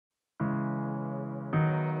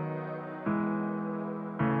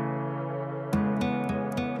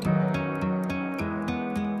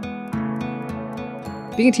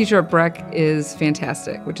Being a teacher at Breck is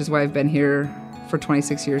fantastic, which is why I've been here for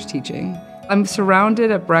 26 years teaching. I'm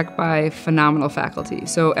surrounded at Breck by phenomenal faculty,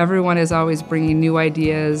 so everyone is always bringing new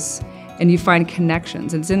ideas, and you find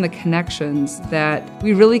connections. And it's in the connections that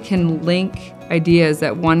we really can link ideas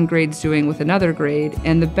that one grade's doing with another grade,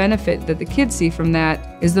 and the benefit that the kids see from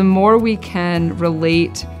that is the more we can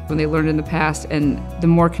relate when they learned in the past and the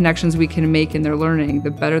more connections we can make in their learning,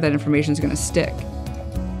 the better that information is going to stick.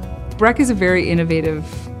 Breck is a very innovative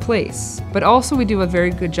place, but also we do a very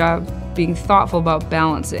good job being thoughtful about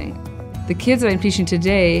balancing. The kids that I'm teaching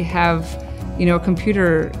today have, a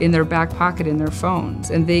computer in their back pocket in their phones,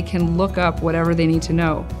 and they can look up whatever they need to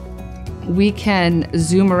know. We can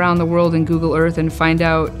zoom around the world in Google Earth and find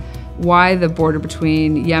out why the border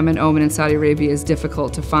between Yemen, Oman, and Saudi Arabia is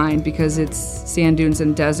difficult to find because it's sand dunes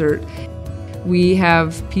and desert. We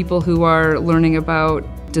have people who are learning about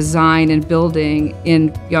design and building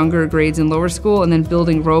in younger grades in lower school, and then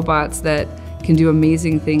building robots that can do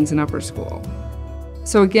amazing things in upper school.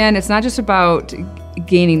 So again, it's not just about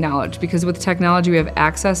gaining knowledge, because with technology we have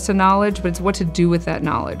access to knowledge, but it's what to do with that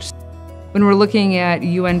knowledge. When we're looking at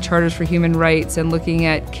UN Charters for Human Rights and looking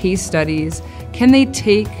at case studies, can they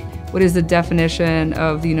take what is the definition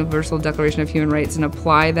of the Universal Declaration of Human Rights and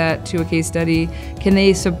apply that to a case study? Can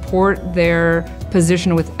they support their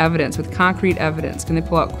position with evidence, with concrete evidence? Can they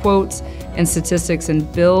pull out quotes and statistics and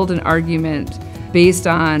build an argument based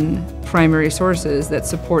on primary sources that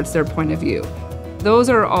supports their point of view? Those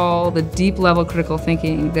are all the deep level critical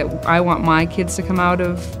thinking that I want my kids to come out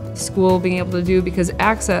of school being able to do, because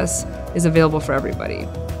access is available for everybody.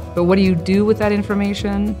 But what do you do with that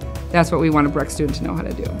information? That's what we want a Breck student to know how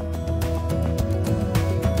to do.